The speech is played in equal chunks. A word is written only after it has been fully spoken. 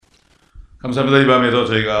감사합니다. 이 밤에도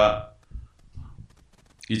저희가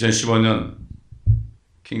 2015년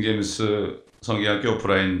킹제임스 성경학교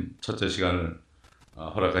오프라인 첫째 시간을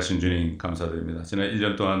허락하신 주님 감사드립니다. 지난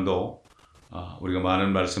 1년 동안도 우리가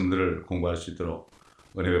많은 말씀들을 공부할 수 있도록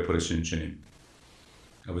은혜 베풀어 주신 주님,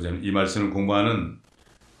 아버지 하나님, 이 말씀을 공부하는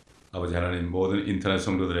아버지 하나님 모든 인터넷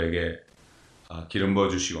성도들에게 기름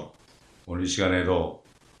부어주시고, 오늘 이 시간에도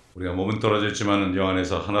우리가 몸은 떨어져 있지만 영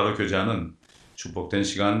안에서 하나로 교제하는 축복된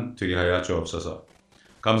시간 되게 하여 주옵소서.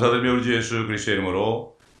 감사드리며 우리 주 예수 그리스도의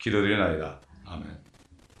이름으로 기도드리나이다. 아멘.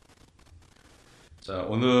 자,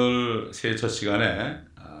 오늘 새해 첫 시간에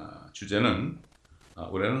주제는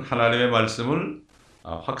우리는 하나님의 말씀을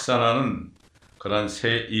확산하는 그런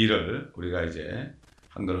새 일을 우리가 이제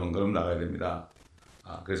한 걸음 한 걸음 나가야 됩니다.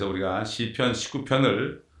 그래서 우리가 시편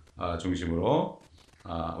 19편을 중심으로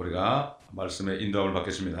우리가 말씀의 인도함을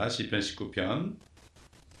받겠습니다. 시편 19편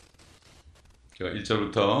제가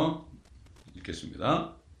 1절부터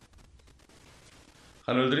읽겠습니다.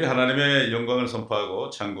 하늘들이 하나님의 영광을 선포하고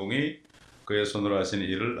창공이 그의 손으로 하신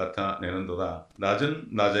일을 나타내는도다. 낮은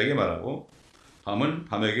낮에게 말하고 밤은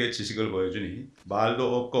밤에게 지식을 보여주니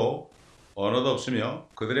말도 없고 언어도 없으며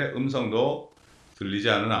그들의 음성도 들리지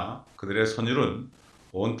않으나 그들의 선율은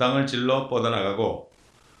온 땅을 찔러 뻗어나가고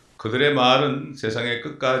그들의 말은 세상의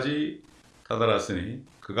끝까지 다다랐으니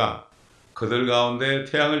그가 그들 가운데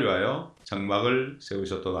태양을 위하여 장막을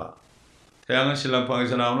세우셨도다. 태양은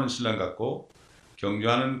신랑방에서 나오는 신랑 같고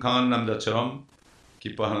경주하는 강한 남자처럼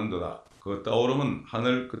기뻐하는도다. 그 떠오름은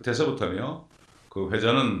하늘 끝에서부터며 그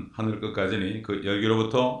회전은 하늘 끝까지니 그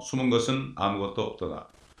열기로부터 숨은 것은 아무것도 없도다.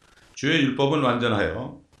 주의 율법은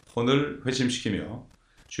완전하여 혼을 회심시키며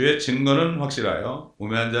주의 증거는 확실하여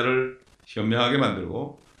우매한 자를 현명하게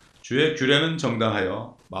만들고 주의 규례는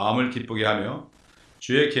정당하여 마음을 기쁘게 하며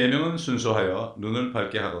주의 계명은 순수하여 눈을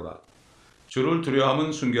밝게 하도다. 주를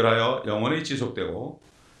두려워함은 순결하여 영원히 지속되고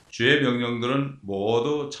주의 명령들은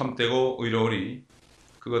모두 참되고 의로우니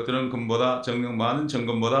그것들은 금보다 정녕 많은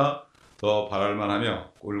정금보다 더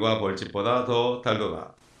바랄만하며 꿀과 벌집보다 더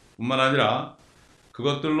달도다. 뿐만 아니라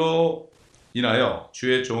그것들로 인하여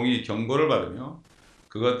주의 종이 경고를 받으며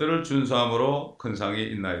그것들을 준수함으로 큰 상이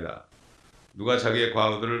있나이다. 누가 자기의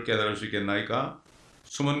과오들을 깨달을 수 있겠나이까?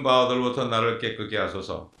 숨은 과오들부터 나를 깨끗게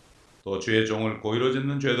하소서. 또 주의 종을 고의로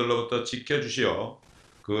짓는 죄들로부터 지켜주시어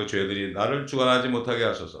그 죄들이 나를 주관하지 못하게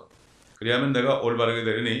하소서. 그리하면 내가 올바르게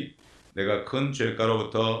되리니 내가 큰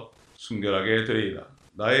죄가로부터 순결하게 되리이다.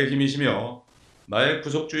 나의 힘이시며 나의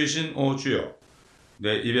구속주이신 오 주여,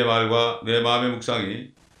 내 입의 말과 내 마음의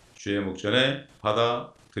묵상이 주의 목전에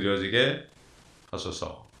받아들여지게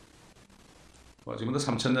하소서. 지금부터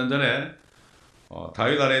 3000년 전에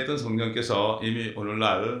다윗 안에 있던 성령께서 이미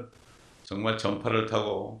오늘날 정말 전파를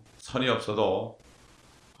타고 선이 없어도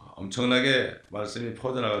엄청나게 말씀이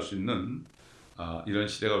퍼져나갈 수 있는 이런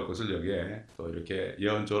시대가 올 것을 여기에 또 이렇게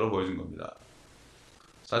예언적으로 보여준 겁니다.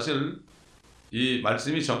 사실 이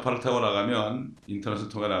말씀이 전파를 타고 나가면, 인터넷을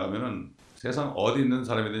통해 나가면은 세상 어디 있는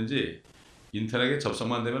사람이든지 인터넷에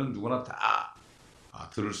접속만 되면 누구나 다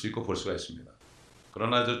들을 수 있고 볼 수가 있습니다.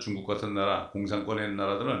 그러나 저 중국 같은 나라, 공산권에 있는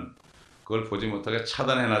나라들은 그걸 보지 못하게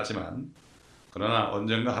차단해놨지만, 그러나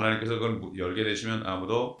언젠가 하나님께서 그걸 열게 되시면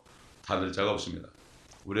아무도 닫을 자가 없습니다.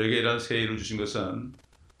 우리에게 이런 새 일을 주신 것은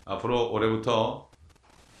앞으로 올해부터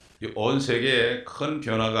온 세계에 큰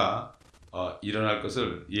변화가 일어날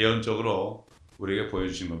것을 예언적으로 우리에게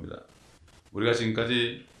보여주신 겁니다. 우리가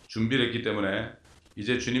지금까지 준비를 했기 때문에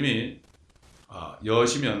이제 주님이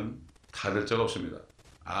여시면 닫을 자가 없습니다.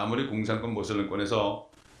 아무리 공산권 모슬림권에서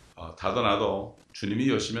닫아놔도 주님이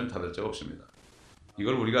여시면 닫을 자가 없습니다.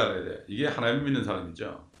 이걸 우리가 알아야 돼. 이게 하나님 믿는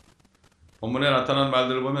사람이죠. 본문에 나타난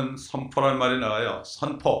말들을 보면 선포라는 말이 나와요.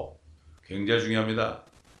 선포. 굉장히 중요합니다.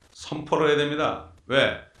 선포를 해야 됩니다.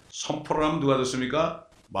 왜? 선포를 하면 누가 듣습니까?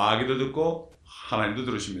 마귀도 듣고 하나님도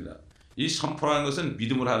들으십니다. 이 선포라는 것은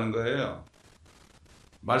믿음을 하는 거예요.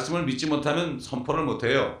 말씀을 믿지 못하면 선포를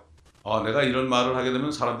못해요. 내가 이런 말을 하게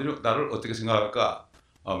되면 사람들이 나를 어떻게 생각할까?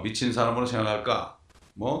 미친 사람으로 생각할까?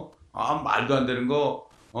 말도 안 되는 거,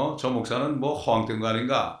 저 목사는 허황된 거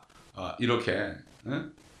아닌가? 이렇게,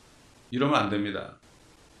 이러면 안 됩니다.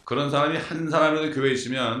 그런 사람이 한 사람이라도 교회에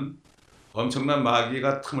있으면 엄청난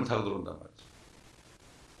마귀가 틈을 타고 들어온단 말이죠.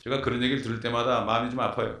 제가 그런 얘기를 들을 때마다 마음이 좀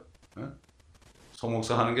아파요. 송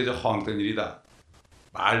목사 하는 게 저 허황된 일이다.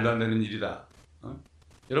 말도 안 되는 일이다.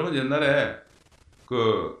 여러분, 옛날에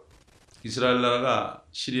그 이스라엘 나라가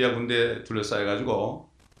시리아 군대에 둘러싸여가지고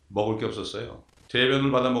먹을 게 없었어요.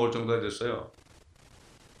 대변을 받아 먹을 정도가 됐어요.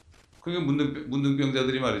 그게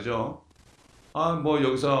문둥병자들이 말이죠.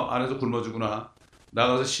 여기서 안에서 굶어 죽구나.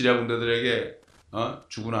 나가서 시리아 군대들에게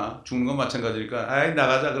죽는 건 마찬가지니까 아이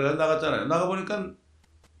나가자 그래 나갔잖아요. 나가보니까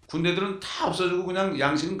군대들은 다 없어지고 그냥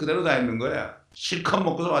양식은 그대로 다 있는 거야. 실컷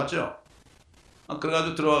먹고서 왔죠.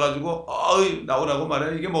 그래가지고 들어와가지고 나오라고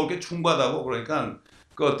말해. 이게 먹을 게 충분하다고. 그러니까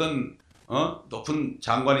그 어떤 높은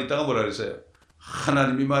장관이 있다가 뭐라 그랬어요.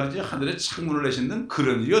 하나님이 말이지 하늘에 창문을 내신다는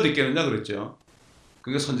그런 일이 어디 있겠느냐 그랬죠.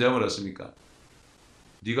 그게 선지자가 뭐라 했습니까?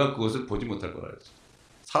 네가 그것을 보지 못할 거라 그랬어요.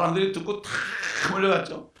 사람들이 듣고 다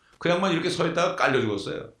몰려갔죠. 그 양반 이렇게 서 있다가 깔려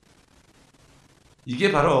죽었어요.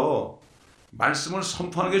 이게 바로 말씀을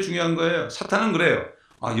선포하는 게 중요한 거예요. 사탄은 그래요.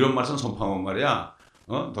 이런 말씀 선포하면 말이야.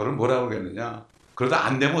 너를 뭐라고 그러겠느냐. 그러다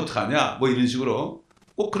안 되면 어떡하냐. 뭐 이런 식으로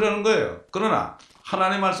꼭 그러는 거예요. 그러나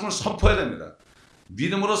하나님의 말씀을 선포해야 됩니다.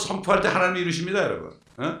 믿음으로 선포할 때 하나님이 이루십니다, 여러분.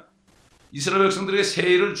 이스라엘 백성들에게 새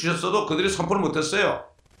일을 주셨어도 그들이 선포를 못했어요.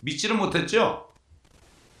 믿지를 못했죠.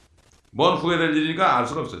 뭔 후회될 일이니까 알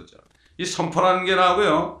수가 없었죠. 이 선포라는 게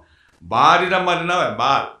나오고요. 말이란 말이 나와요.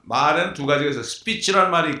 말에는 두 가지가 있어요. 스피치란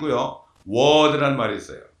말이 있고요. 워드란 말이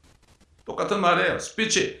있어요. 똑같은 말이에요.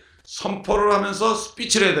 스피치. 선포를 하면서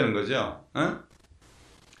스피치를 해야 되는 거죠.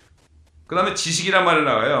 그 다음에 지식이란 말이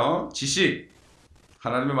나와요. 지식.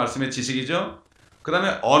 하나님의 말씀의 지식이죠. 그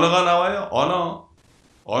다음에 언어가 나와요.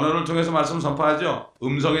 언어를 통해서 말씀 선포하죠.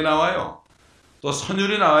 음성이 나와요. 또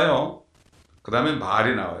선율이 나와요. 그 다음에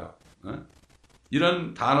말이 나와요.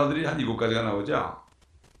 이런 단어들이 한 7가지가 나오죠.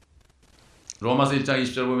 로마서 1장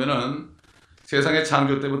 20절 보면은 세상의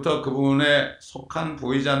창조 때부터 그분에 속한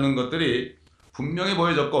보이지 않는 것들이 분명히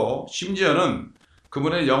보여졌고 심지어는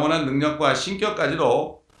그분의 영원한 능력과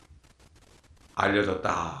신격까지도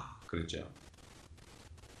알려졌다. 그랬죠.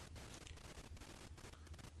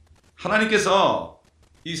 하나님께서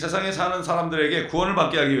이 세상에 사는 사람들에게 구원을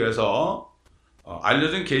받게 하기 위해서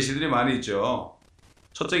알려준 계시들이 많이 있죠.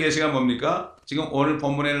 첫째 계시가 뭡니까? 지금 오늘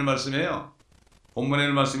본문에 있는 말씀이에요. 본문에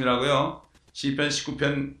있는 말씀이라고요. 시편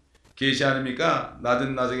 19편 계시 아닙니까?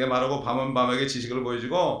 낮은 낮에게 말하고 밤은 밤에게 지식을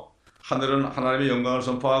보여주고 하늘은 하나님의 영광을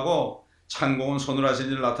선포하고 창공은 손으로 하신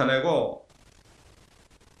일을 나타내고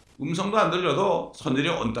음성도 안 들려도 선율이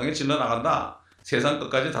온 땅에 질러 나간다. 세상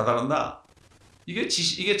끝까지 다다른다. 이게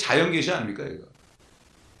자연 계시 아닙니까? 이거.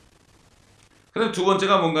 그다음 두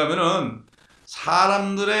번째가 뭔가 하면은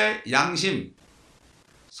사람들의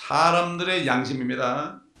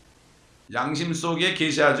양심입니다. 양심 속에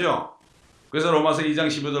계시하죠. 그래서 로마서 2장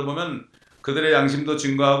 15절 보면 그들의 양심도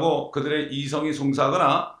증거하고 그들의 이성이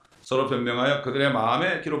송사하거나 서로 변명하여 그들의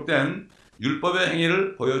마음에 기록된 율법의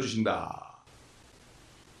행위를 보여주신다.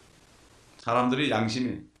 사람들이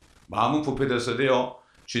양심이 마음은 부패됐어야 돼요.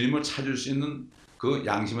 주님을 찾을 수 있는 그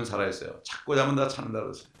양심은 살아있어요. 찾고자 하면 다 찾는다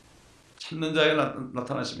그랬어요. 찾는 자에게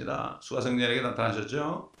나타나십니다. 수가성년에게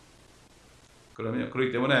나타나셨죠.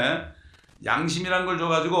 그렇기 때문에 양심이란 걸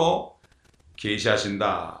줘가지고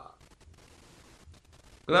계시하신다.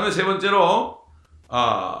 그 다음에 세 번째로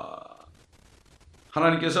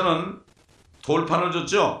하나님께서는 돌판을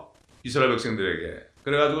줬죠. 이스라엘 백성들에게.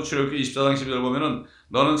 그래가지고 출애굽기 24장 12절 보면은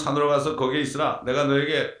너는 산으로 가서 거기에 있으라. 내가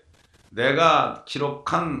너에게 내가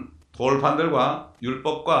기록한 돌판들과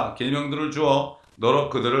율법과 계명들을 주어 너로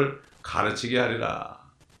그들을 가르치게 하리라.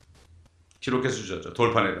 기록해서 주셨죠.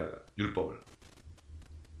 돌판에다가 율법을.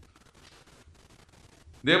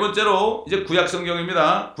 네 번째로 이제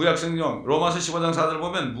구약성경입니다. 구약성경 로마서 15장 4절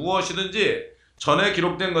보면 무엇이든지 전에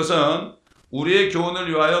기록된 것은 우리의 교훈을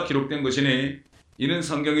위하여 기록된 것이니 이는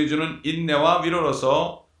성경이 주는 인내와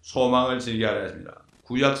위로로서 소망을 즐기게 하려 하십니다.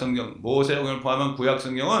 구약성경, 모세오경을 포함한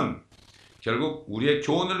구약성경은 결국 우리의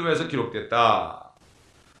교훈을 위해서 기록됐다.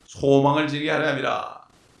 소망을 즐기게 하려 합니다.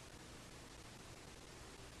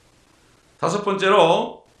 다섯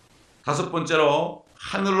번째로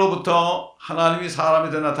하늘로부터 하나님이 사람이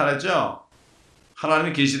되어 나타났죠.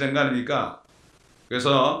 하나님이 계시된 거 아닙니까?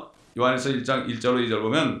 그래서 요한에서 1장 1절로 2절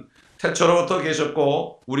보면 태초로부터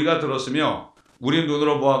계셨고 우리가 들었으며 우리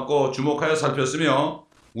눈으로 보았고 주목하여 살폈으며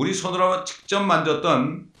우리 손으로 직접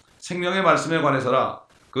만졌던 생명의 말씀에 관해서라.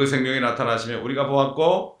 그 생명이 나타나시며 우리가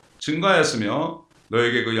보았고 증거하였으며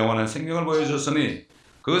너에게 그 영원한 생명을 보여주셨으니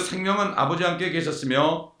그 생명은 아버지 함께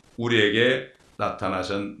계셨으며 우리에게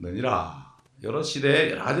나타나셨느니라. 여러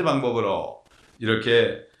시대의 여러 가지 방법으로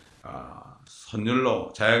이렇게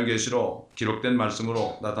선율로 자연계시로 기록된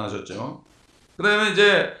말씀으로 나타나셨죠. 그 다음에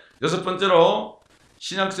이제 여섯 번째로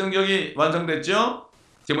신약성경이 완성됐죠.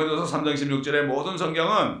 디모데후서 3장 16절에 모든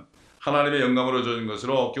성경은 하나님의 영감으로 주어진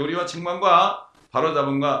것으로 교리와 책망과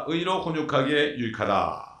바로잡음과 의로 훈육하기에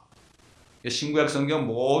유익하다. 신구약 성경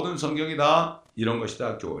모든 성경이 다 이런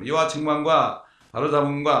것이다. 교리와 책망과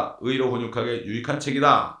바로잡음과 의로 훈육하기에 유익한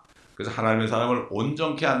책이다. 그래서 하나님의 사람을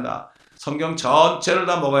온전케 한다. 성경 전체를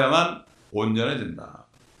다 먹어야만 온전해진다.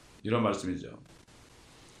 이런 말씀이죠.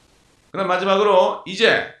 그다음 마지막으로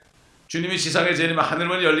이제 주님이 지상에 재림하면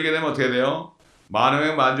하늘문이 열리게 되면 어떻게 돼요?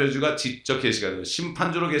 만왕의 만주의 주가 직접 계시가 돼요.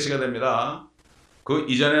 심판주로 계시가 됩니다. 그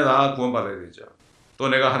이전에 다 구원받아야 되죠. 또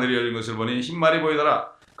내가 하늘이 열린 것을 보니 흰말이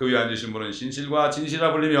보이더라. 그 위에 앉으신 분은 신실과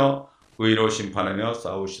진실이라 불리며 의로 심판하며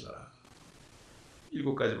싸우시더라.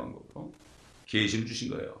 7가지 방법으로 계시를 주신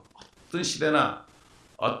거예요. 어떤 시대나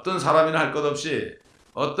어떤 사람이나 할 것 없이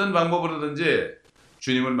어떤 방법으로든지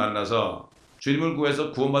주님을 만나서 주님을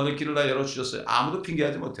구해서 구원받을 길을 다 열어주셨어요. 아무도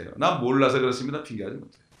핑계하지 못해요. 난 몰라서 그렇습니다. 핑계하지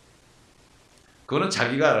못해요. 그거는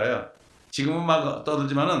자기가 알아요. 지금은 막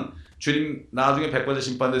떠들지만은 주님 나중에 백과제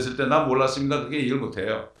심판됐을 때 난 몰랐습니다. 그게 얘기를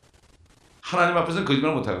못해요. 하나님 앞에서는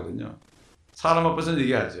거짓말 못하거든요. 사람 앞에서는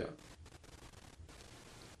얘기하죠.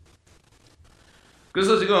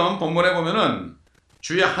 그래서 지금 본문에 보면은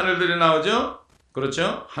주의 하늘들이 나오죠.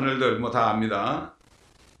 그렇죠? 하늘들 뭐 다 압니다.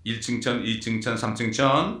 1층천, 2층천,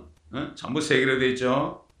 3층천 전부 세 개로 되어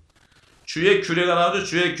있죠. 주의 규례가 나오죠.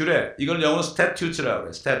 주의 규례. 이걸 영어로 스태튜츠라고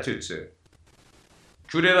해요. 스태튜츠.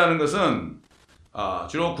 규례라는 것은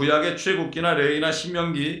주로 구약의 출애굽기나 레위기나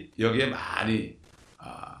신명기 여기에 많이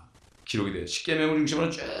기록이 돼요. 십계명을 중심으로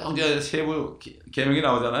쭉 이제 세부 계명이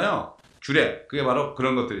나오잖아요. 규례. 그게 바로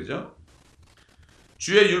그런 것들이죠.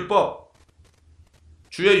 주의 율법.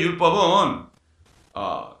 주의 율법은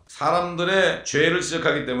사람들의 죄를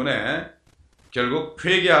지적하기 때문에 결국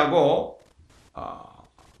회개하고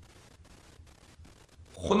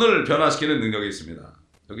혼을 변화시키는 능력이 있습니다.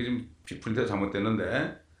 여기 지금 프린트가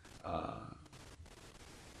잘못됐는데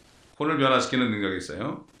혼을 변화시키는 능력이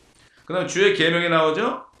있어요. 그 다음에 주의 계명이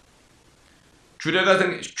나오죠.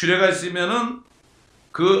 규례가 있으면은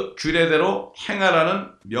그 규례대로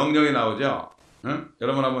행하라는 명령이 나오죠. 응?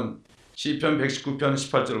 여러분 한번 시편 119편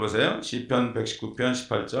 18절 보세요. 시편 119편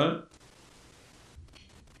 18절.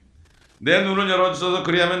 내 눈을 열어주셔서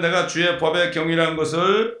그리하면 내가 주의 법의 경이라는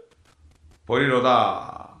것을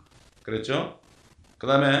보리로다. 그랬죠? 그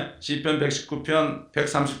다음에 시편 119편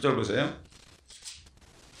 130절 보세요.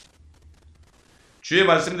 주의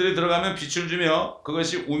말씀들이 들어가면 빛을 주며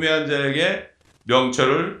그것이 우매한 자에게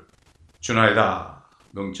명철을 주나이다.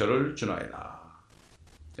 명철을 주나이다.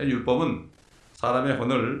 율법은 사람의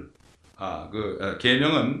혼을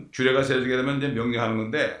계명은 규례가 세워지게 되면 이제 명령하는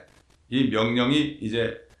건데 이 명령이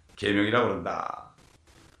이제 계명이라고 그런다.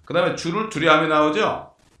 그 다음에 주를 두려움이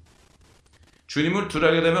나오죠. 주님을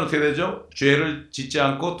두려하게 되면 어떻게 되죠? 죄를 짓지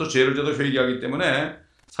않고 또 죄를 져도 회개하기 때문에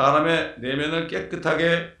사람의 내면을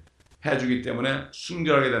깨끗하게 해주기 때문에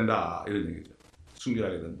순결하게 된다. 이런 얘기죠.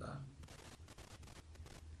 순결하게 된다.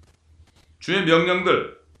 주의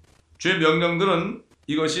명령들은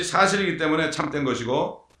이것이 사실이기 때문에 참된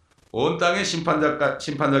것이고 온 땅의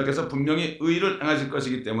심판자께서 분명히 의를 행하실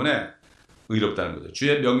것이기 때문에 의롭다는 거죠.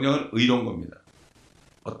 주의 명령은 의로운 겁니다.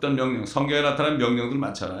 어떤 명령, 성경에 나타난 명령들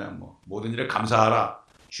많잖아요. 뭐 모든 일에 감사하라,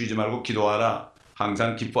 쉬지 말고 기도하라,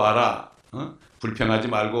 항상 기뻐하라, 불평하지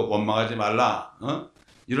말고 원망하지 말라,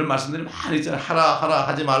 이런 말씀들이 많이 있잖아요. 하라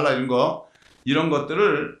하지 말라 이런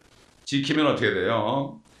것들을 지키면 어떻게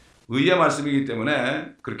돼요? 의의 말씀이기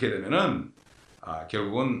때문에 그렇게 되면은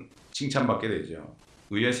결국은 칭찬받게 되죠.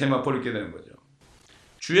 의의 세마포를 입게 되는 거죠.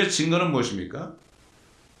 주의 증거는 무엇입니까?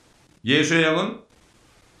 예수의 영은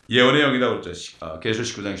예언의 영이다 그랬죠.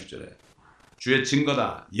 계시록 19장 10절에. 주의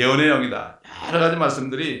증거다. 예언의 영이다. 여러 가지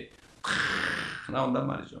말씀들이 다 나온단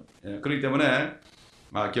말이죠. 예, 그렇기 때문에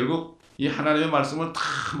결국 이 하나님의 말씀을 다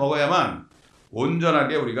먹어야만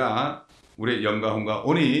온전하게 우리가 우리의 영과 혼과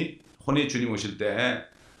혼이 주님 오실 때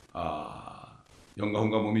영과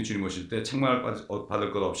혼과 몸이 주님 오실 때 책망을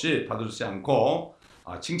받을 것 없이 받지 않고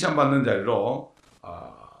칭찬받는 자리로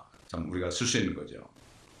참 우리가 쓸 수 있는 거죠.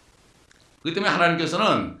 그렇기 때문에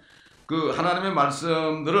하나님께서는 그 하나님의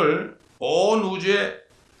말씀들을 온 우주에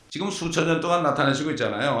지금 수천 년 동안 나타내시고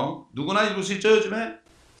있잖아요. 누구나 읽을 수 있죠. 요즘에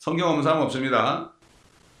성경 없는 사람 없습니다.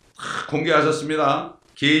 다 공개하셨습니다.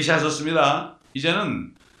 계시하셨습니다.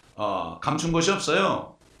 이제는 감춘 것이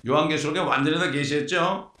없어요. 요한계시록에 완전히 다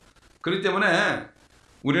계시했죠. 그렇기 때문에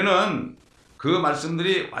우리는 그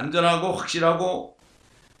말씀들이 완전하고 확실하고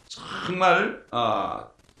정말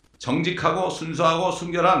정직하고 순수하고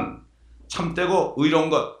순결한 참되고 의로운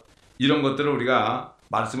것 이런 것들을 우리가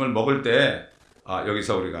말씀을 먹을 때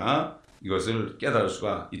여기서 우리가 이것을 깨달을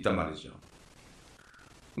수가 있단 말이죠.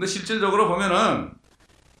 근데 실질적으로 보면은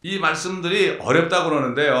이 말씀들이 어렵다고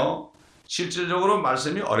그러는데요. 실질적으로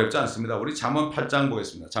말씀이 어렵지 않습니다. 우리 잠언 8장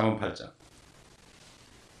보겠습니다. 잠언 8장.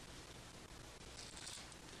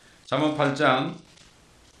 잠언 8장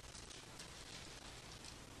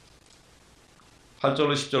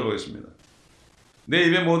 8절로 10절 보겠습니다. 내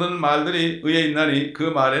입의 모든 말들이 의에 있나니 그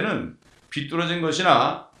말에는 비뚤어진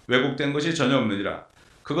것이나 왜곡된 것이 전혀 없느니라.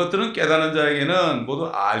 그 그것들은 깨닫는 자에게는 모두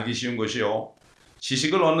알기 쉬운 것이요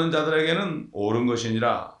지식을 얻는 자들에게는 옳은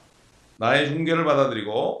것이니라. 나의 훈계를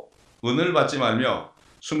받아들이고 은을 받지 말며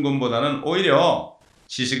순금보다는 오히려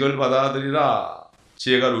지식을 받아들이라.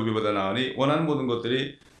 지혜가 루비보다 나으니 원하는 모든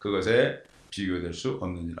것들이 그것에 비교될 수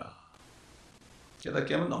없느니라.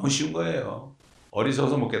 깨닫게 하면 너무 쉬운 거예요.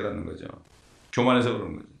 어리석어서 못 깨닫는 거죠. 교만해서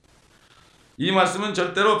그러는 거죠. 이 말씀은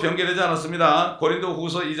절대로 변개되지 않았습니다.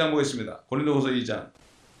 고린도후서 2장 보겠습니다. 고린도후서 2장.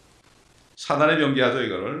 사단이 변개하죠,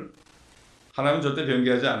 이거를. 하나님은 절대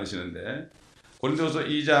변개하지 않으시는데 고린도후서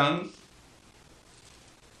 2장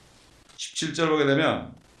 17절 보게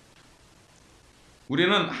되면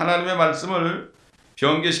우리는 하나님의 말씀을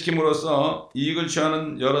변개시킴으로써 이익을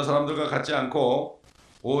취하는 여러 사람들과 같지 않고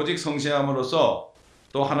오직 성실함으로써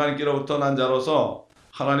또 하나님께로부터 난 자로서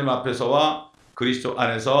하나님 앞에서와 그리스도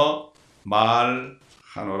안에서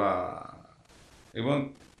말하노라.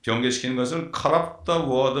 이번 변개시키는 것을 corrupt the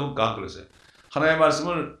word of God 그랬어요. 하나님의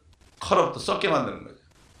말씀을 corrupt, 썩게 만드는 거죠.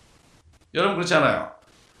 여러분 그렇지 않아요?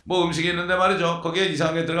 뭐 음식이 있는데 말이죠. 거기에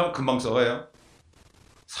이상한 게 들어가면 금방 썩어요.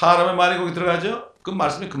 사람의 말이 거기 들어가죠? 그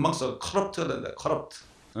말씀이 금방 썩어. corrupt가 된다. corrupt.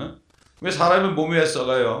 어? 왜 사람의 몸이 왜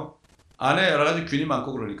썩어요? 안에 여러 가지 균이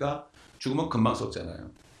많고 그러니까 죽으면 금방 썩잖아요.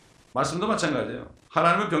 말씀도 마찬가지예요.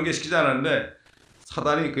 하나님은 변개시키지 않았는데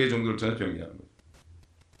사단이 그의 종들을 통해서 변개하는 거예요.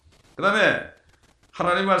 그 다음에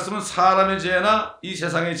하나님의 말씀은 사람의 지혜나 이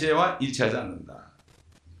세상의 지혜와 일치하지 않는다.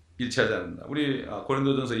 일치하지 않는다. 우리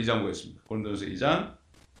고린도전서 2장 보겠습니다. 고린도전서 2장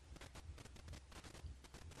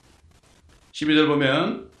 12절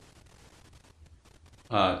보면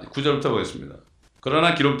 9절부터 보겠습니다.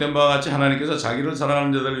 그러나 기록된 바와 같이 하나님께서 자기를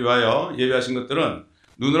사랑하는 자들을 위하여 예비하신 것들은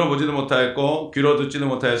눈으로 보지도 못하였고 귀로 듣지도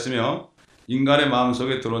못하였으며 인간의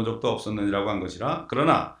마음속에 들어온 적도 없었느니라고 한 것이라.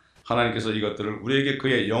 그러나 하나님께서 이것들을 우리에게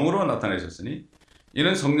그의 영으로 나타내셨으니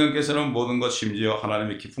이는 성령께서는 모든 것 심지어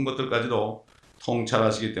하나님의 깊은 것들까지도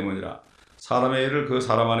통찰하시기 때문이라. 사람의 일을 그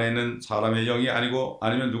사람 안에 있는 사람의 영이 아니고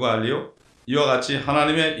아니면 누가 알리요? 이와 같이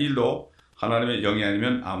하나님의 일도 하나님의 영이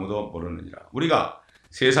아니면 아무도 모르느니라. 우리가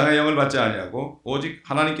세상의 영을 받지 아니하고 오직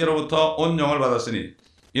하나님께로부터 온 영을 받았으니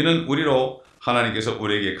이는 우리로 하나님께서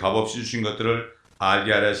우리에게 값없이 주신 것들을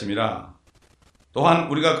알게 하려 하심이라. 또한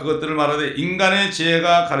우리가 그것들을 말하되 인간의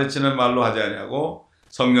지혜가 가르치는 말로 하지 아니하고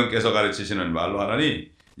성령께서 가르치시는 말로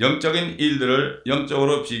하나니 영적인 일들을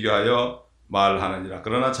영적으로 비교하여 말하느니라.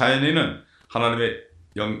 그러나 자연인은 하나님의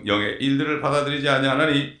영의 일들을 받아들이지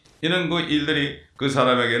아니하나니 이는 그 일들이 그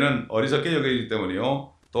사람에게는 어리석게 여기기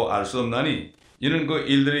때문이요 또 알 수 없나니 이는 그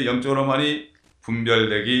일들이 영적으로만이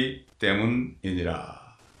분별되기 때문이니라.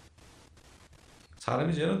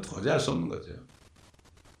 사람의 죄는 도저히 알 수 없는 거죠.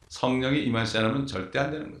 성령이 임하지 않으면 절대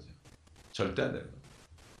안 되는 거죠. 절대 안 되는 거죠.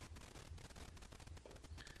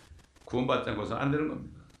 구원받지 않고서는 안 되는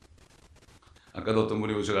겁니다. 아까도 어떤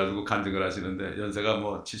분이 오셔가지고 간증을 하시는데 연세가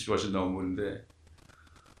뭐 70 훨씬 넘은 분인데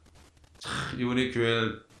참 이분이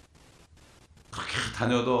교회를 그렇게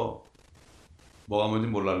다녀도 뭐가 뭔지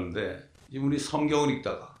몰랐는데 이분이 성경을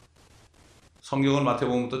읽다가 성경을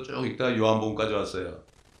마태복음부터 쭉 읽다가 요한복음까지 왔어요.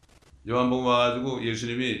 요한복음 와가지고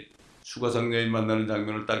예수님이 수가성 여인 만나는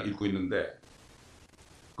장면을 딱 읽고 있는데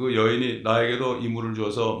그 여인이 나에게도 이물을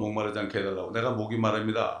주어서 목마르지 않게 해달라고. 내가 목이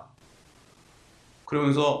마릅니다.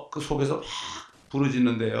 그러면서 그 속에서 막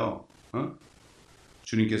부르짖는데요.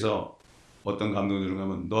 주님께서 어떤 감동을 주는가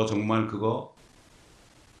하면 너 정말 그거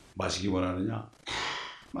마시기 원하느냐?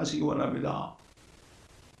 마시기 원합니다.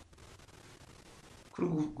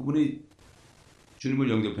 그리고 그분이 주님을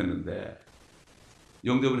영접을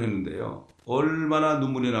했는데요. 얼마나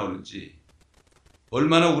눈물이 나오는지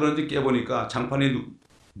얼마나 울었는지 깨보니까 장판에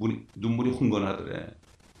눈물이 흥건하더래.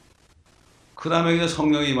 그 다음에 이제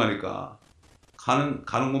성령이 임하니까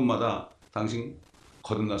가는 곳마다 당신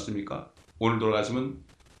거듭났습니까? 오늘 돌아가시면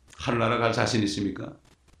하늘나라 갈 자신 있습니까?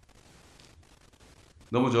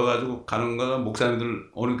 넘어져가지고 가는 거가 목사님들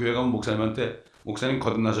어느 교회 가면 목사님한테 목사님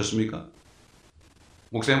거듭나셨습니까?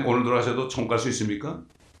 목사님 오늘 돌아가셔도 천국 갈 수 있습니까?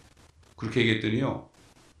 그렇게 얘기했더니요.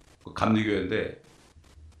 그 감리교회인데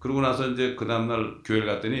그러고 나서 이제 그 다음날 교회를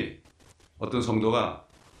갔더니 어떤 성도가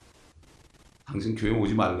당신 교회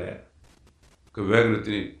오지 말래. 왜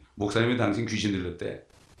그랬더니 목사님이 당신 귀신 들렸대.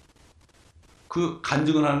 그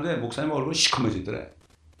간증을 하는데 목사님 얼굴이 시커매지더래.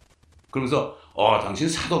 그러면서 당신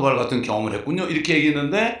사도발 같은 경험을 했군요. 이렇게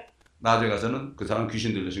얘기했는데 나중에 가서는 그 사람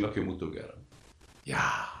귀신 들렸으니까 교회 못 들게 하라.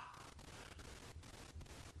 야.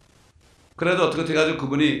 그래도 어떻게 해가지고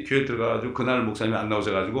그분이 교회 들어가가지고 그날 목사님이 안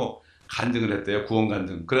나오셔가지고 간증을 했대요. 구원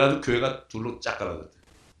간증. 그래가지고 교회가 둘로 쫙 갈라졌대.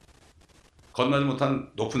 건너지 못한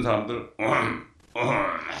높은 사람들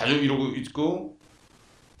아주 이러고 있고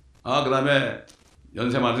그 다음에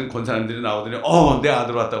연세 많은 권사님들이 나오더니 내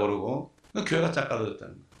아들 왔다고 그러고 교회가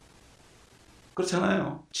짝가러졌다는 거예요.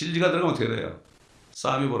 그렇잖아요. 진리가 들어가면 어떻게 돼요?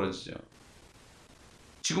 싸움이 벌어지죠.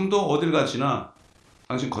 지금도 어딜 가시나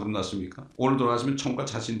당신 거듭났습니까? 오늘 돌아가시면 천국과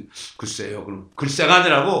자신 글쎄요. 그럼 글쎄가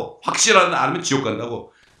아니라고 확실하지 않으면 지옥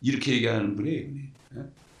간다고 이렇게 얘기하는 분이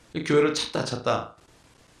교회를 찾다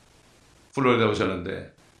플로리다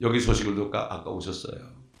오셨는데 여기 소식을 듣고 아까 오셨어요.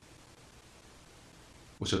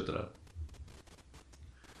 오셨더라고.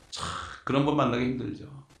 참 그런 분 만나기 힘들죠.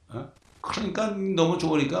 그러니까 너무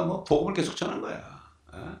좋으니까 뭐 복음을 계속 전한 거야.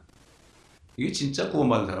 이게 진짜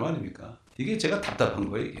구원받은 사람 아닙니까? 이게 제가 답답한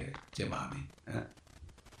거예요. 이게 제 마음이.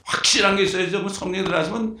 확실한 게 있어야죠. 뭐 성령이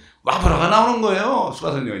들어가시면 와보라가 나오는 거예요.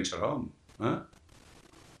 수가성 여인처럼.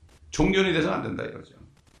 종교인이 돼서는 안 된다 이거죠.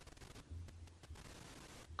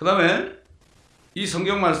 그 다음에 이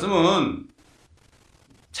성경 말씀은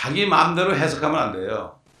자기 마음대로 해석하면 안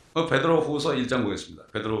돼요. 베드로후서 1장 보겠습니다.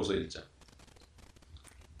 베드로후서 1장.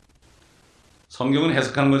 성경은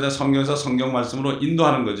해석하는 거죠. 성경에서 성경 말씀으로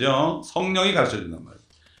인도하는 거죠. 성령이 가르쳐준단 말이에요.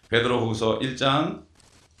 베드로후서 1장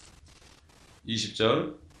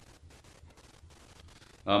 20절.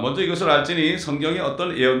 먼저 이것을 알지니 성경의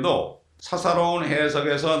어떤 예언도 사사로운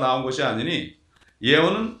해석에서 나온 것이 아니니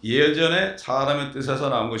예언은 예전에 사람의 뜻에서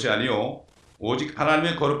나온 것이 아니요 오직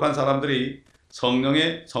하나님의 거룩한 사람들이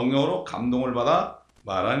성령의 성령으로 감동을 받아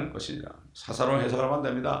말한 것이니라. 사사로운 해석을 하면 안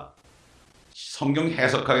됩니다. 성경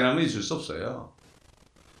해석하기라는 건 있을 수 없어요.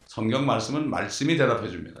 성경 말씀은 말씀이 대답해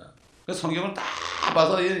줍니다. 성경을 다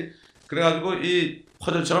봐서 그래가지고 이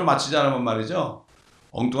퍼즐처럼 맞추지 않으면 말이죠.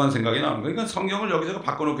 엉뚱한 생각이 나오는 거예요. 그러니까 성경을 여기저기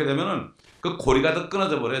바꿔놓게 되면은 그 고리가 더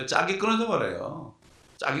끊어져 버려요. 짝이 끊어져 버려요.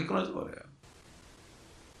 짝이 끊어져 버려요.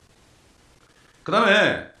 그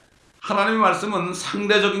다음에 하나님의 말씀은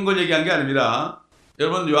상대적인 걸 얘기한 게 아닙니다.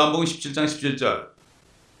 여러분 요한복음 17장 17절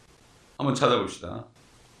한번 찾아봅시다.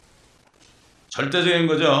 절대적인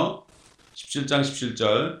거죠. 17장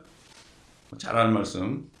 17절 잘하는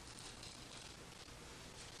말씀.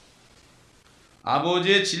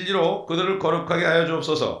 아버지의 진리로 그들을 거룩하게 하여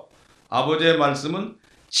주옵소서. 아버지의 말씀은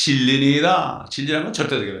진리니이다. 진리라는 건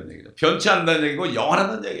절대적이라는 얘기죠. 변치 않는다는 얘기고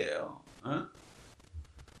영원하다는 얘기예요.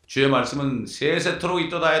 주의 말씀은 세세토록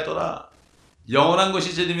있도다 했도다. 영원한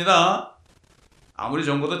것이 진리입니다. 아무리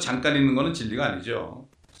좋은 것도 잠깐 있는 것은 진리가 아니죠.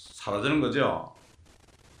 사라지는 거죠.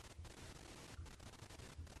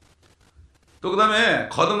 또 그 다음에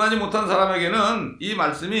거듭나지 못한 사람에게는 이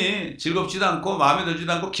말씀이 즐겁지도 않고 마음에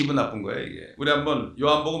들지도 않고 기분 나쁜 거예요. 이게. 우리 한번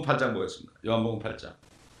요한복음 8장 보겠습니다. 요한복음 8장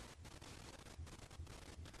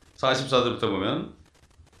 44절부터 보면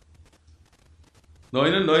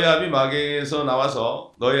너희는 너희 아비 마귀에서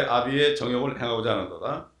나와서 너희 아비의 정욕을 행하고자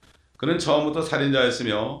하는도다. 그는 처음부터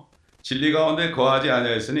살인자였으며 진리 가운데 거하지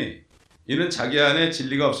아니하였으니 이는 자기 안에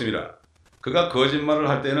진리가 없음이라. 그가 거짓말을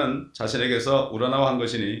할 때는 자신에게서 우러나와 한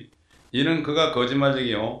것이니 이는 그가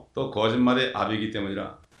거짓말쟁이요 또 거짓말의 아비이기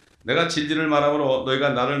때문이라. 내가 진리를 말하므로 너희가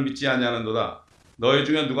나를 믿지 아니하는도다. 너희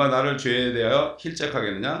중에 누가 나를 죄에 대하여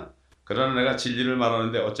힐책하겠느냐? 그러나 내가 진리를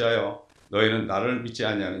말하는데 어찌하여 너희는 나를 믿지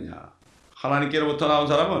아니하느냐? 하나님께로부터 나온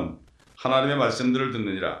사람은 하나님의 말씀들을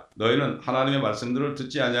듣느니라. 너희는 하나님의 말씀들을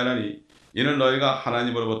듣지 아니하나니 이는 너희가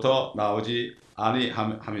하나님으로부터 나오지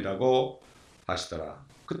아니함이라고 하시더라.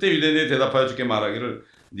 그때 유대인들이 대답하여 주께 말하기를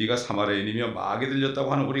네가 사마리아인이며 마귀 들렸다고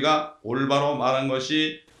하는 우리가 올바로 말한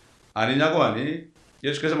것이 아니냐고 하니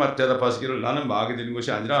예수께서 대답하시기를 나는 마귀 들린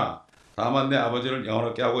것이 아니라 다만 내 아버지를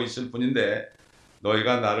영원하게 하고 있을 뿐인데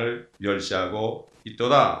너희가 나를 멸시하고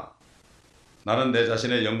있도다. 나는 내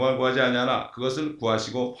자신의 영광을 구하지 아니하나 그것을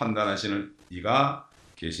구하시고 판단하시는 이가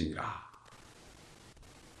계시니라.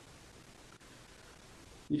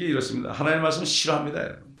 이게 이렇습니다. 하나님의 말씀은 싫어합니다.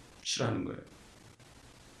 여러분. 싫어하는 거예요.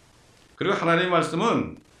 그리고 하나님의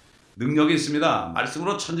말씀은 능력이 있습니다.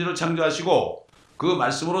 말씀으로 천지를 창조하시고 그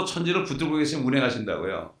말씀으로 천지를 붙들고 계신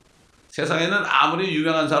운행하신다고요. 세상에는 아무리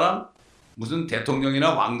유명한 사람 무슨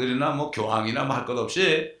대통령이나 왕들이나 뭐 교황이나 뭐 할 것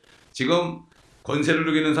없이 지금 권세를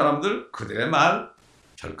누리는 사람들 그들의 말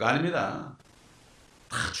별거 아닙니다.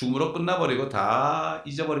 다 죽음으로 끝나버리고 다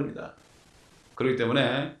잊어버립니다. 그렇기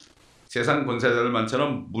때문에 세상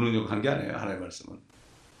권세자들만처럼 무능력한 게 아니에요. 하나님의 말씀은.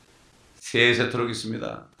 세세토록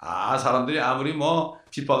있습니다. 사람들이 아무리 뭐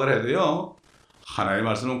핍박을 해도요. 하나님의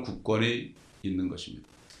말씀은 굳건히 있는 것입니다.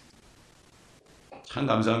 참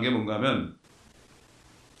감사한 게 뭔가 하면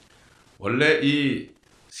원래 이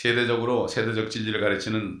세대적 진리를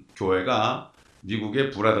가르치는 교회가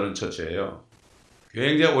미국의 브라더런 처치예요.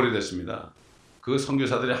 굉장히 오래됐습니다. 그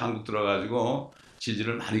선교사들이 한국 들어가지고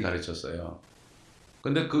진리를 많이 가르쳤어요.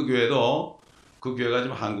 근데 그 교회가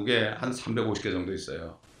지금 한국에 한 350개 정도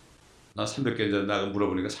있어요. 나 300개 전에 나가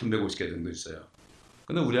물어보니까 350개 정도 있어요.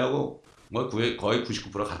 근데 우리하고 뭐 거의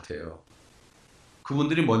 99% 같아요.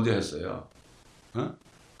 그분들이 먼저 했어요. 어?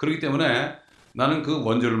 그렇기 때문에 나는 그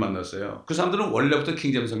원조를 만났어요. 그 사람들은 원래부터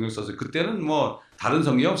킹제임스 성경 썼어요. 그때는 뭐 다른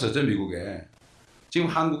성경이 없었죠, 미국에. 지금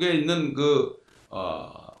한국에 있는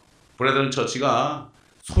브레든 처치가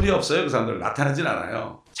소리 없어요. 그 사람들 나타나진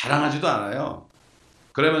않아요. 자랑하지도 않아요.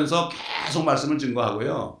 그러면서 계속 말씀을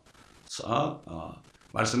증거하고요.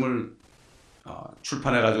 말씀을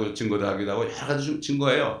출판해가지고 증거도 하기도 하고 여러 가지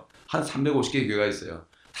증거해요. 한 350개 교회가 있어요.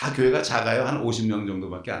 다 교회가 작아요. 한 50명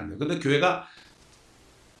정도밖에 안 돼요. 근데 교회가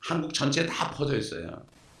한국 전체에 다 퍼져 있어요.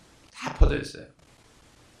 다 퍼져 있어요.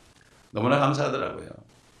 너무나 감사하더라고요.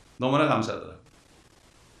 너무나 감사하더라고요.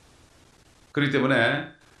 그렇기 때문에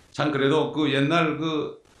참 그래도 그 옛날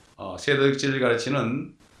세대적 진리를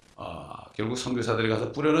가르치는 결국 선교사들이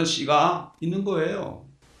가서 뿌려놓은 씨가 있는 거예요.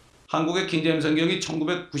 한국의 킹제임스 성경이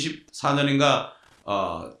 1994년인가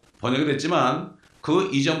번역이 됐지만 그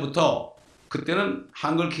이전부터 그때는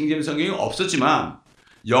한글 킹제임스 성경이 없었지만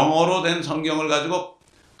영어로 된 성경을 가지고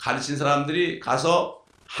가르친 사람들이 가서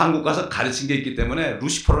한국 가서 가르친 게 있기 때문에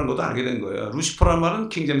루시퍼라는 것도 알게 된 거예요. 루시퍼라는 말은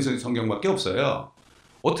킹제임스 성경밖에 없어요.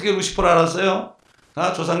 어떻게 루시퍼를 알았어요?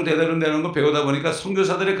 다 조상 대대로 내는 거 배우다 보니까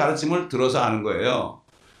선교사들의 가르침을 들어서 아는 거예요.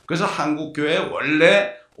 그래서 한국 교회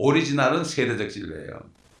원래 오리지널은 세대적 진리예요.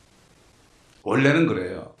 원래는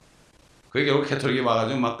그래요. 그게 결국 캐톨릭이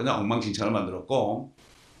와가지고 막 그냥 엉망진창을 만들었고,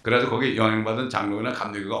 그래서 거기에 영향받은 장로교나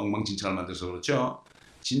감리교가 엉망진창을 만들어서 그렇죠.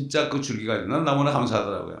 진짜 그 줄기가 난 너무나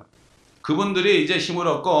감사하더라고요. 그분들이 이제 힘을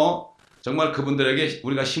얻고 정말 그분들에게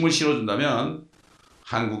우리가 힘을 실어준다면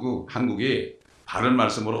한국이 바른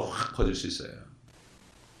말씀으로 확 퍼질 수 있어요.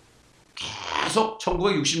 계속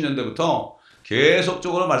 1960년대부터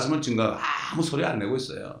계속적으로 말씀을 증거하고 아무 소리 안 내고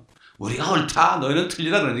있어요. 우리가 옳다, 너희는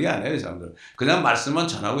틀리다 그런 얘기 안 해요, 이 사람들. 그냥 말씀만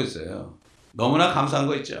전하고 있어요. 너무나 감사한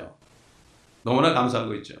거 있죠. 너무나 감사한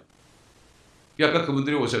거 있죠. 아까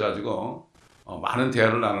그분들이 오셔가지고 많은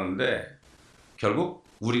대화를 나누는데 결국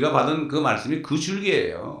우리가 받은 그 말씀이 그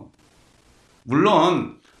줄기예요.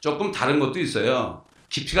 물론 조금 다른 것도 있어요.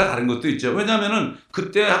 깊이가 다른 것도 있죠. 왜냐하면은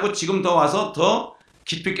그때하고 지금 더 와서 더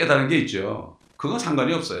깊이 깨달은 게 있죠. 그건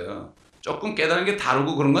상관이 없어요. 조금 깨달은 게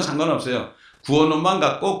다르고 그런 건 상관없어요. 구원론만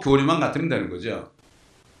같고 교리만 같으면 되는 거죠.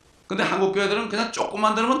 근데 한국 교회들은 그냥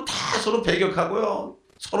조금만 들으면 다 서로 배격하고요.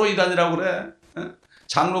 서로 이단이라고 그래.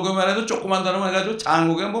 장로교만 해도 조금만 들으면 해가지고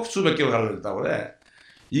장로교가 뭐 수백 개로 갈라졌다고 그래.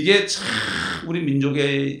 이게 참 우리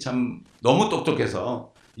민족이 참 너무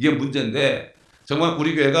똑똑해서 이게 문제인데 정말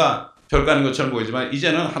우리 교회가 별거 아닌 것처럼 보이지만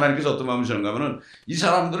이제는 하나님께서 어떤 마음을 주는가 하면은 이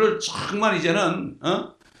사람들을 정말 이제는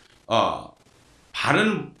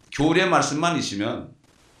바른 교리의 말씀만 있으면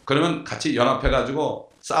그러면 같이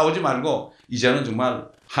연합해가지고 싸우지 말고 이제는 정말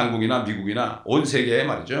한국이나 미국이나 온 세계에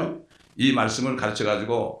말이죠. 이 말씀을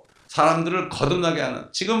가르쳐가지고 사람들을 거듭나게 하는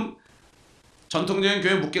지금 전통적인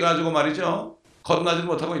교회 묶여가지고 말이죠. 거듭나지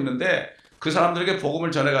못하고 있는데 그 사람들에게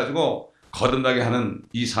복음을 전해가지고 거듭나게 하는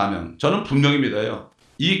이 사명 저는 분명히 믿어요.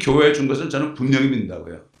 이 교회에 준 것은 저는 분명히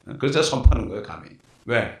믿는다고요. 그래서 제가 선포하는 거예요. 감히.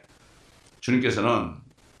 왜? 주님께서는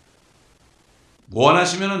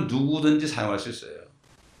원하시면 누구든지 사용할 수 있어요.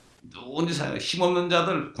 누구든지 사용해요. 힘없는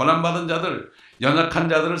자들, 고난받은 자들, 연약한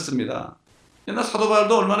자들을 씁니다. 옛날 사도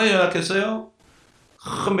바울도 얼마나 연약했어요?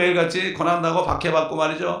 매일같이 고난당하고 박해받고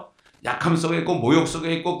말이죠. 약함 속에 있고 모욕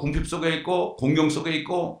속에 있고 궁핍 속에 있고 공경 속에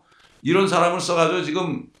있고 이런 사람을 써가지고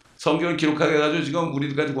지금 성경을 기록하게 해가지고 지금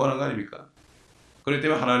우리들까지 구하는 거 아닙니까? 그렇기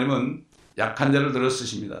때문에 하나님은 약한 자를 들어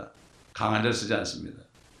쓰십니다. 강한 자를 쓰지 않습니다.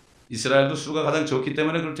 이스라엘도 수가 가장 적기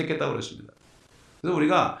때문에 그걸 택했다고 그랬습니다. 그래서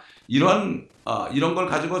우리가 이런 걸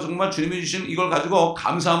가지고 정말 주님이 주신 이걸 가지고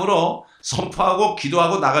감사함으로 선포하고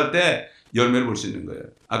기도하고 나갈 때 열매를 볼 수 있는 거예요.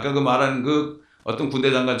 아까 그 말한 그 어떤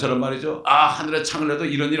군대 장관처럼 말이죠. 하늘에 창을 해도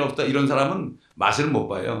이런 일 없다. 이런 사람은 맛을 못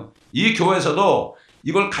봐요. 이 교회에서도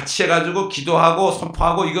이걸 같이 해가지고 기도하고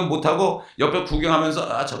선포하고 이거 못하고 옆에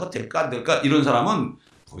구경하면서 저거 될까 안 될까 이런 사람은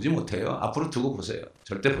보지 못해요. 앞으로 두고 보세요.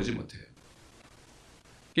 절대 보지 못해요.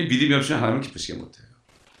 믿음이 없으면 하나님을 기쁘시게 못해요.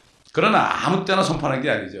 그러나 아무 때나 선포하는 게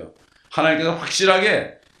아니죠. 하나님께서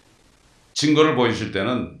확실하게 증거를 보여주실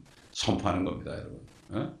때는 선포하는 겁니다.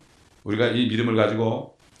 여러분. 우리가 이 믿음을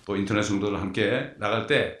가지고 또 인터넷 성도들 함께 나갈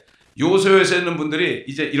때 요소에서 있는 분들이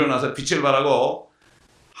이제 일어나서 빛을 발하고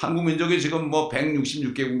한국 민족이 지금 뭐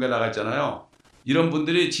 166개국에 나가 있잖아요. 이런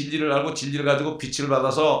분들이 진리를 알고 진리를 가지고 빛을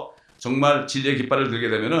받아서 정말 진리의 깃발을 들게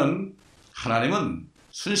되면은 하나님은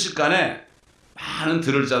순식간에 많은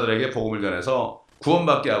들을 자들에게 복음을 전해서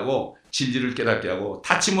구원받게 하고 진리를 깨닫게 하고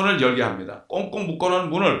닫힌 문을 열게 합니다. 꽁꽁 묶어놓은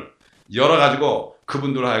문을 열어가지고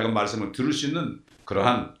그분들 하여금 말씀을 들을 수 있는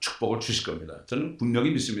그러한 축복을 주실 겁니다. 저는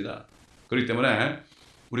분명히 믿습니다. 그렇기 때문에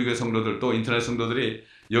우리 교회 성도들 또 인터넷 성도들이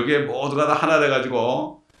여기에 모두가 다 하나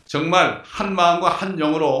돼가지고 정말 한 마음과 한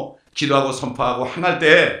영으로 기도하고 선포하고 행할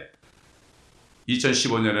때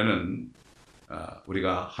 2015년에는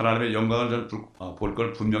우리가 하나님의 영광을 볼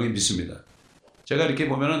걸 분명히 믿습니다. 제가 이렇게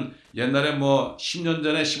보면은 옛날에 뭐 10년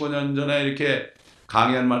전에 15년 전에 이렇게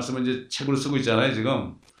강의한 말씀을 이제 책으로 쓰고 있잖아요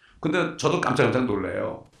지금. 근데 저도 깜짝깜짝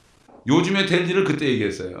놀라요. 요즘에 될 일을 그때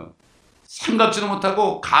얘기했어요. 생각지도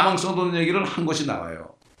못하고 가망성 돋는 얘기를 한 것이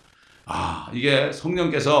나와요. 이게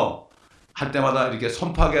성령께서 할 때마다 이렇게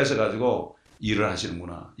선포하게 하셔가지고 일을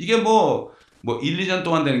하시는구나. 이게 뭐 1, 2년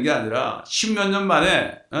동안 되는 게 아니라 10몇 년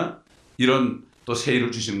만에 이런 또 새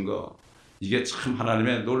일을 주시는 거, 이게 참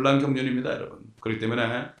하나님의 놀라운 경륜입니다 여러분. 그렇기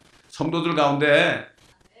때문에 성도들 가운데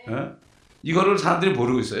이거를 사람들이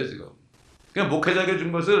모르고 있어요 지금. 그냥 목회자에게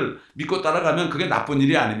준 것을 믿고 따라가면 그게 나쁜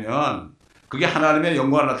일이 아니면, 그게 하나님의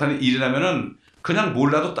영광을 나타내는 일이라면은 그냥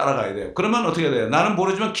몰라도 따라가야 돼요. 그러면 어떻게 돼요? 나는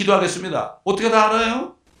모르지만 기도하겠습니다. 어떻게 다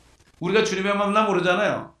알아요? 우리가 주님의 마음을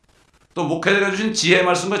모르잖아요. 또 목회자가 주신 지혜의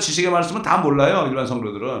말씀과 지식의 말씀은 다 몰라요 일반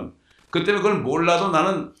성도들은. 그 때문에 그걸 몰라도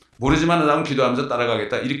나는 모르지만 나는 기도하면서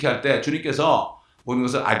따라가겠다, 이렇게 할 때 주님께서 모든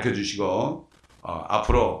것을 알려주시고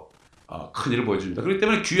앞으로 큰 일을 보여줍니다. 그렇기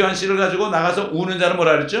때문에 귀한 씨를 가지고 나가서 우는 자는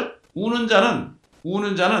뭐라 그랬죠? 우는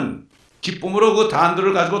자는 기쁨으로 그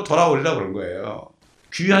단들을 가지고 돌아오리라 그런 거예요.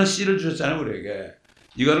 귀한 씨를 주셨잖아요 우리에게.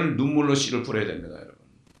 이거를 눈물로 씨를 뿌려야 됩니다 여러분.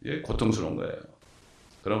 이게 고통스러운 거예요.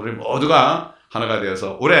 그럼 우리 모두가 하나가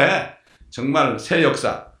되어서 올해 정말 새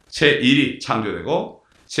역사, 새 일이 창조되고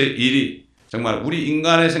새 일이 정말 우리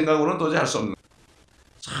인간의 생각으로는 도저히 할 수 없는,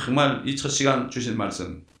 정말 이 첫 시간 주신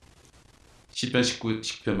말씀, 시편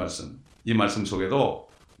 19편 말씀, 이 말씀 속에도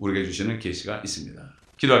우리에게 주시는 계시가 있습니다.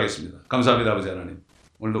 기도하겠습니다. 감사합니다 아버지 하나님.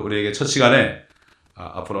 오늘도 우리에게 첫 시간에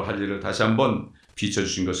앞으로 할 일을 다시 한번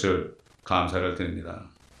비춰주신 것을 감사를 드립니다.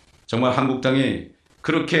 정말 한국 땅이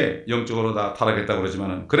그렇게 영적으로 다 타락했다고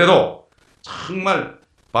그러지만은 그래도 정말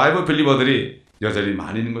바이블 빌리버들이 여전히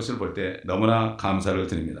많이 있는 것을 볼 때 너무나 감사를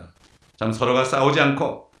드립니다. 참 서로가 싸우지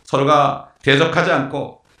않고 서로가 대적하지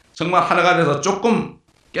않고 정말 하나가 돼서 조금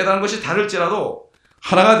깨달은 것이 다를지라도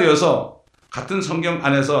하나가 되어서 같은 성경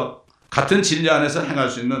안에서 같은 진리 안에서 행할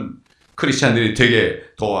수 있는 크리스찬들이 되게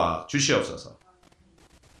도와주시옵소서.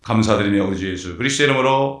 감사드리며 우리 주 예수 그리스도의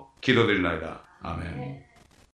이름으로 기도드리나이다. 아멘.